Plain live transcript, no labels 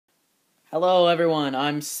Hello everyone,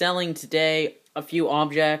 I'm selling today a few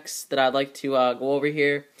objects that I'd like to go over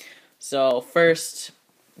here. So first,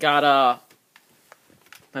 got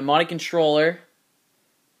my Modi controller.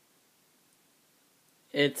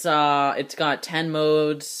 It's got 10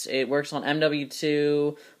 modes. It works on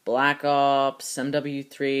MW2, Black Ops,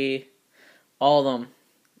 MW3, all of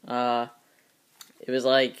them. It was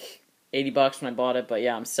like 80 bucks when I bought it, but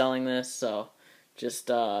yeah, I'm selling this, so just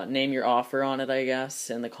name your offer on it, I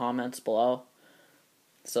guess, in the comments below.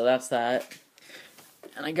 So that's that.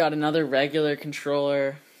 And I got another regular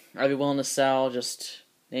controller I'd be willing to sell, just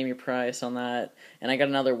name your price on that. And I got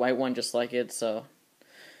another white one just like it, so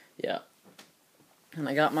yeah. And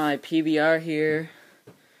I got my PVR here.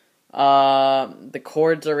 The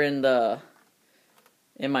cords are in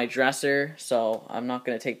my dresser, so I'm not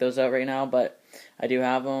going to take those out right now, but I do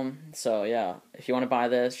have them. So yeah, if you want to buy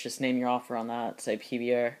this, just name your offer on that. Say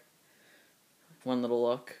PVR. One little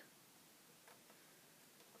look.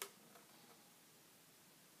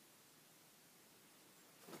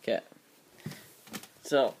 Okay.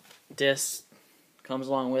 So this comes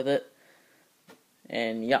along with it.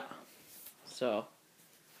 And yeah. So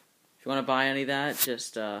if you want to buy any of that,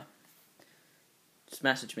 just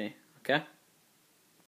message me, okay?